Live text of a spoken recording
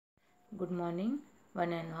Good morning,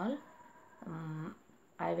 one and all.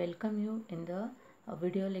 I welcome you in the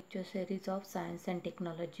video lecture series of Science and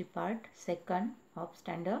Technology part 2nd of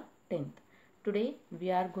Standard 10th. Today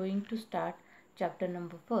we are going to start chapter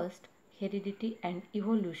number 1st, Heredity and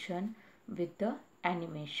Evolution, with the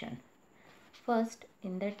animation. First,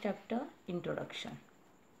 in that chapter, introduction.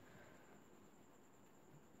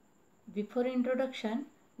 Before introduction,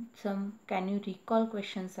 some can you recall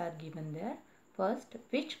questions are given there. First,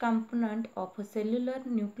 which component of a cellular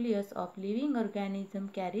nucleus of living organism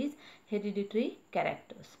carries hereditary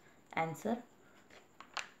characters? Answer: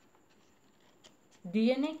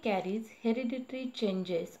 DNA carries hereditary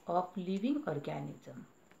changes of living organism.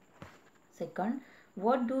 Second,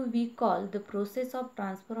 what do we call the process of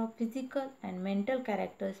transfer of physical and mental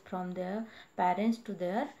characters from their parents to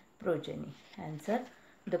their progeny? Answer: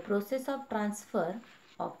 the process of transfer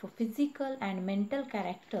of physical and mental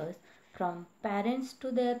characters from parents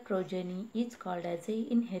to their progeny is called as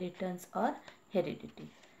a inheritance or heredity.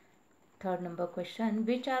 Third number question,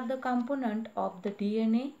 which are the component of the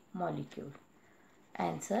DNA molecule?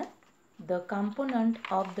 Answer: the component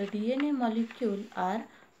of the DNA molecule are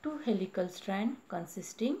two helical strands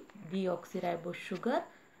consisting deoxyribose sugar,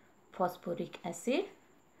 phosphoric acid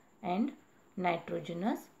and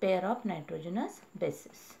pair of nitrogenous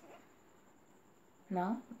bases.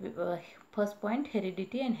 Now, first point,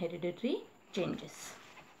 heredity and hereditary changes.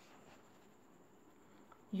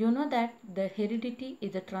 You know that the heredity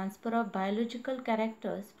is a transfer of biological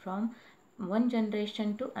characters from one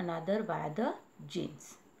generation to another via the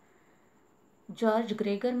genes. George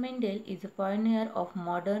Gregor Mendel is a pioneer of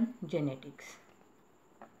modern genetics.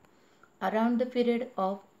 Around the period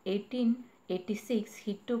of 1886,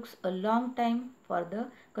 he took a long time for the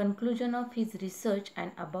conclusion of his research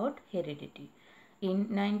and about heredity.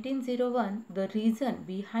 In 1901, the reason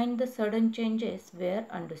behind the sudden changes were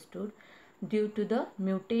understood due to the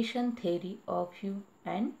mutation theory of Hugh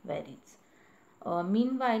and Varies.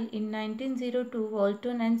 Meanwhile, in 1902,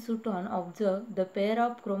 Walton and Sutton observed the pair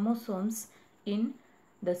of chromosomes in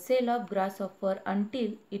the cell of grasshopper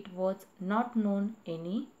until it was not known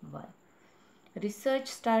anyone. Research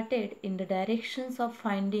started in the directions of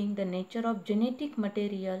finding the nature of genetic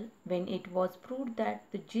material when it was proved that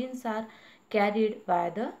the genes are carried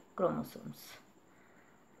via the chromosomes.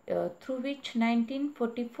 Through which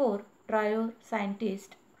 1944 trio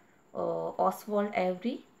scientists Oswald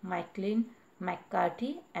Avery, Michael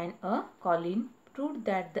McCarthy and Colin proved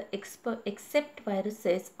that except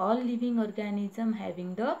viruses, all living organisms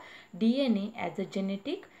having the DNA as a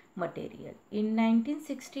genetic material. In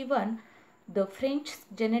 1961, the French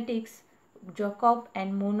genetics Jacob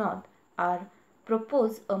and Monod are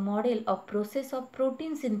proposed a model of process of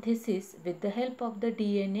protein synthesis with the help of the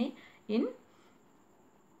DNA.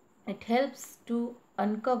 It helps to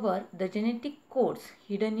uncover the genetic codes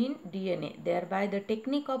hidden in DNA, thereby the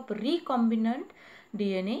technique of recombinant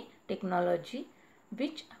DNA technology,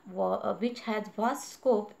 which has vast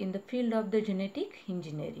scope in the field of the genetic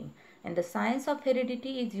engineering. And the science of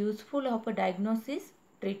heredity is useful of a diagnosis,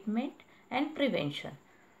 treatment and prevention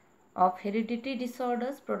of hereditary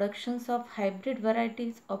disorders, productions of hybrid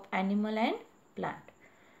varieties of animal and plant,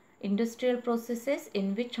 industrial processes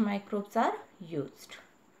in which microbes are used.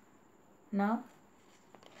 Now,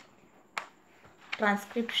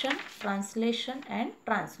 transcription, translation and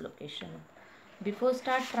translocation. Before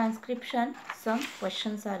start transcription, some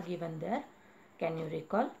questions are given there. Can you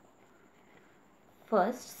recall?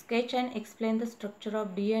 First, sketch and explain the structure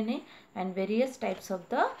of DNA and various types of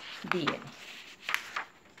the DNA.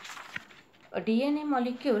 A DNA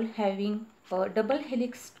molecule having a double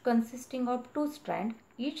helix consisting of two strands.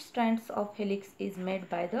 Each strand of helix is made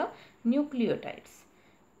by the nucleotides.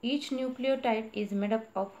 Each nucleotide is made up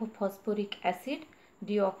of phosphoric acid,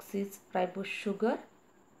 deoxyribose sugar,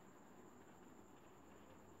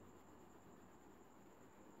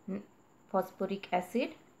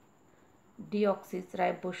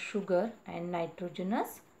 and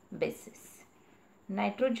nitrogenous bases.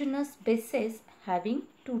 Nitrogenous bases having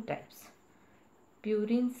two types,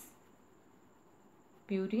 purines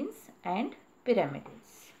and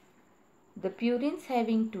pyrimidines. The purines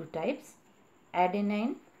having two types,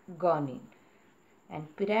 adenine, guanine,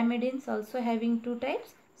 and pyrimidines also having two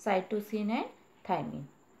types, cytosine and thymine.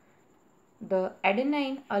 The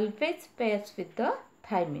adenine always pairs with the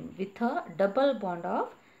thymine with a double bond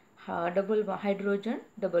of hydrogen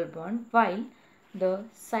double bond, while the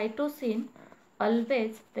cytosine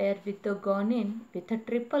always pair with the guanine with a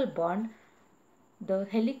triple bond. The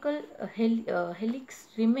helix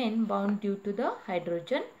remain bound due to the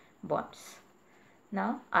hydrogen bonds.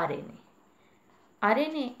 Now, RNA.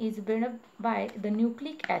 RNA is made up by the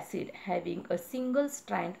nucleic acid having a single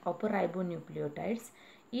strand of ribonucleotides.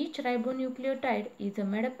 Each ribonucleotide is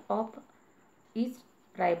made up of each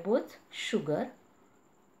ribose sugar,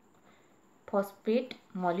 phosphate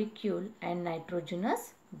molecule and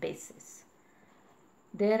nitrogenous bases.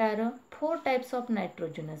 There are 4 types of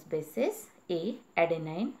nitrogenous bases: A.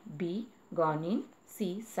 Adenine, B. Guanine,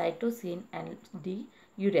 C. Cytosine and D.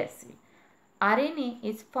 uracil. RNA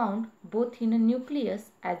is found both in a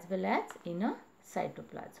nucleus as well as in a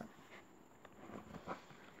cytoplasm.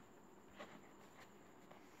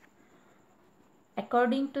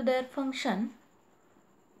 According to their function,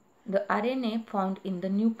 the RNA found in the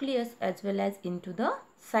nucleus as well as into the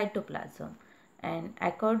cytoplasm, and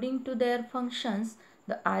according to their functions,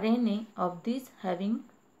 the RNA of these having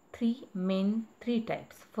three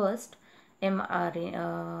types. First mRNA.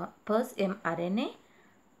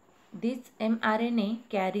 This mRNA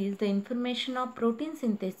carries the information of protein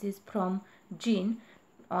synthesis from gene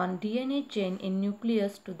on DNA chain in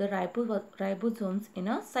nucleus to the ribosomes in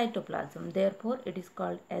a cytoplasm. Therefore, it is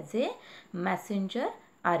called as a messenger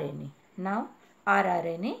RNA. Now,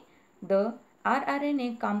 rRNA. The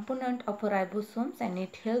rRNA component of ribosomes, and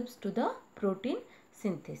it helps to the protein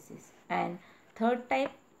synthesis. And third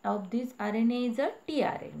type of this RNA is a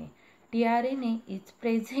tRNA. tRNA is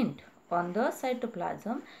present on the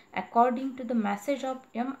cytoplasm. According to the message of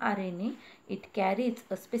mRNA, it carries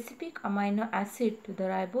a specific amino acid to the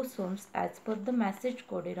ribosomes as per the message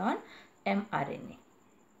coded on mRNA.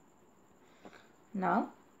 Now,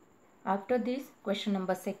 after this, question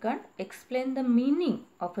number 2, explain the meaning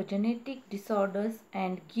of a genetic disorders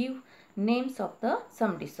and give names of the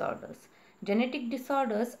some disorders. Genetic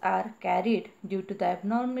disorders are carried due to the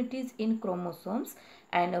abnormalities in chromosomes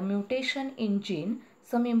and a mutation in gene.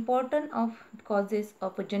 Some important causes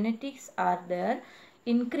of genetics are there: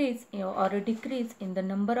 increase or a decrease in the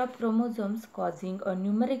number of chromosomes causing a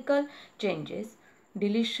numerical changes,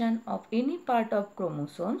 deletion of any part of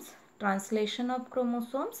chromosomes, translation of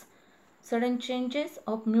chromosomes, sudden changes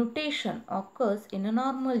of mutation occurs in a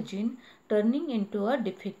normal gene turning into a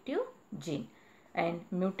defective gene, and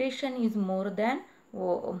mutation is more than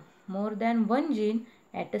one gene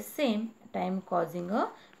at the same time causing a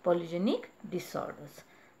polygenic disorders.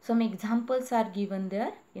 Some examples are given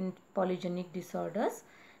there in polygenic disorders.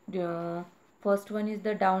 The first one is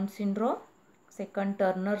the Down syndrome, second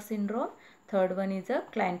Turner syndrome, third one is a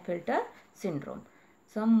Klinefelter syndrome.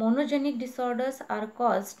 Some monogenic disorders are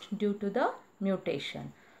caused due to the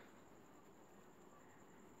mutation.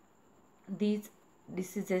 These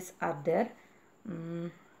diseases are there: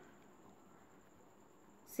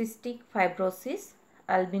 cystic fibrosis,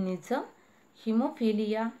 albinism,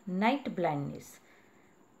 hemophilia, night blindness.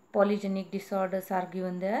 Polygenic disorders are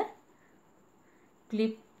given there: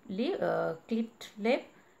 cleft lip,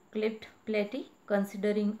 cleft palate,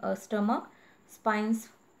 considering a stomach, spines,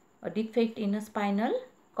 a defect in a spinal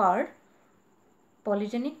cord.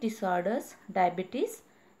 Polygenic disorders: diabetes,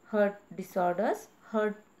 heart disorders,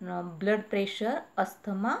 blood pressure,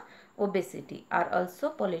 asthma, obesity are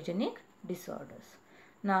also polygenic disorders.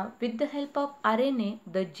 Now, with the help of RNA,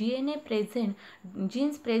 the genes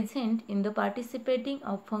present in the participating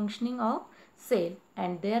of functioning of cell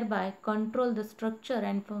and thereby control the structure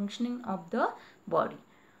and functioning of the body.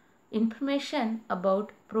 Information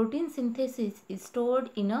about protein synthesis is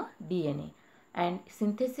stored in a DNA, and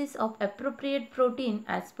synthesis of appropriate protein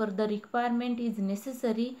as per the requirement is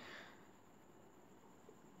necessary.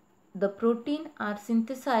 The protein are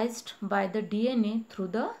synthesized by the DNA through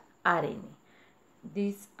the RNA.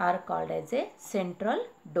 These are called as a central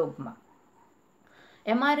dogma.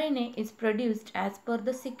 mRNA is produced as per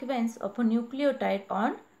the sequence of a nucleotide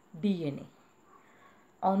on DNA.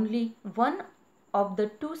 Only one of the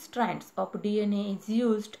 2 strands of DNA is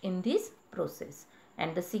used in this process,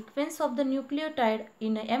 and the sequence of the nucleotide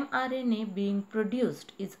in a mRNA being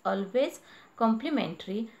produced is always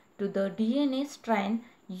complementary to the DNA strand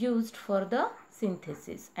used for the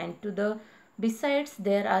synthesis, and to the besides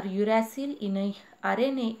there are uracil in a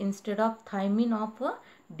RNA instead of thymine of a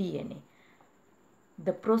DNA.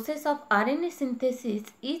 The process of RNA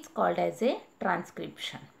synthesis is called as a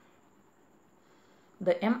transcription.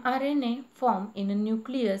 The mRNA formed in a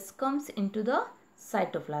nucleus comes into the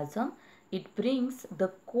cytoplasm. It brings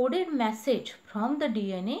the coded message from the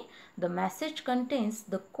DNA. The message contains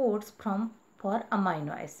the codes for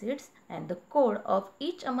amino acids, and the code of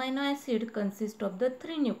each amino acid consists of the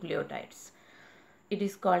 3 nucleotides. It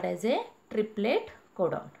is called as a triplet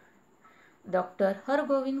codon. Dr.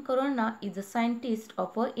 Hargovind Khorana is a scientist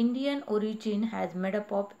of Indian origin, has made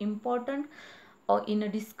up of important in a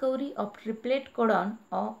discovery of triplet codon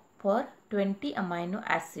for 20 amino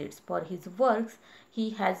acids. For his works,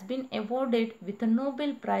 he has been awarded with a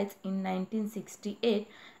Nobel Prize in 1968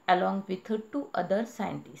 along with two other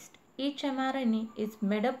scientists. Each mRNA is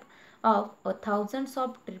made up of thousands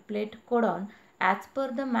of triplet codon. As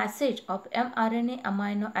per the message of mRNA,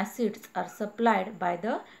 amino acids are supplied by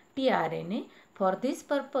the tRNA. For this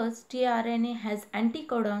purpose, tRNA has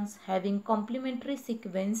anticodons having complementary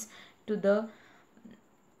sequence to the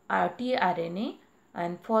tRNA,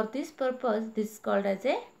 and for this purpose this is called as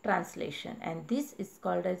a translation, and this is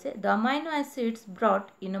called as the amino acids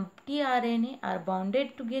brought in a tRNA are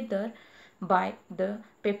bounded together by the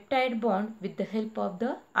peptide bond with the help of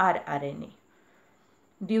the rRNA.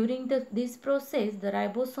 During this process, the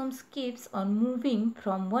ribosomes keeps on moving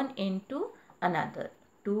from one end to another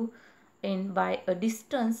by a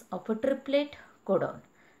distance of a triplet codon,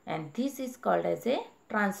 and this is called as a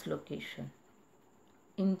translocation.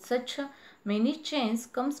 In such many chains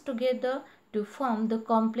comes together to form the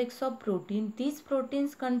complex of protein. These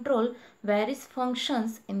proteins control various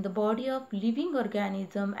functions in the body of living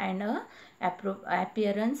organism and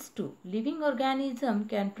appearance too. Living organism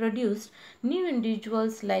can produce new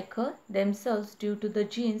individuals like themselves due to the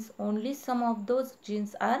genes. Only some of those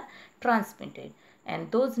genes are transmitted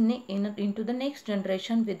and those into the next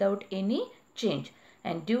generation without any change.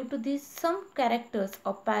 And due to this, some characters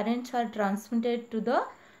of parents are transmitted to the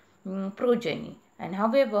progeny. And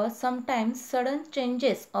however, sometimes sudden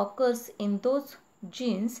changes occurs in those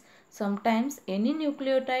genes. Sometimes any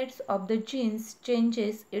nucleotides of the genes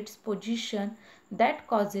changes its position. That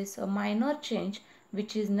causes a minor change,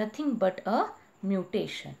 which is nothing but a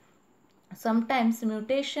mutation. Sometimes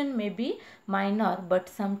mutation may be minor, but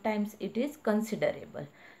sometimes it is considerable.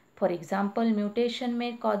 For example, mutation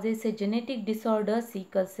may causes a genetic disorder,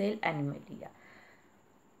 sickle cell anemia.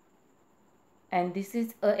 And this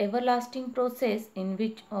is an everlasting process in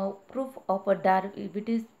which proof of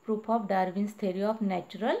Darwin's theory of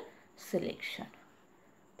natural selection.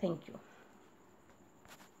 Thank you.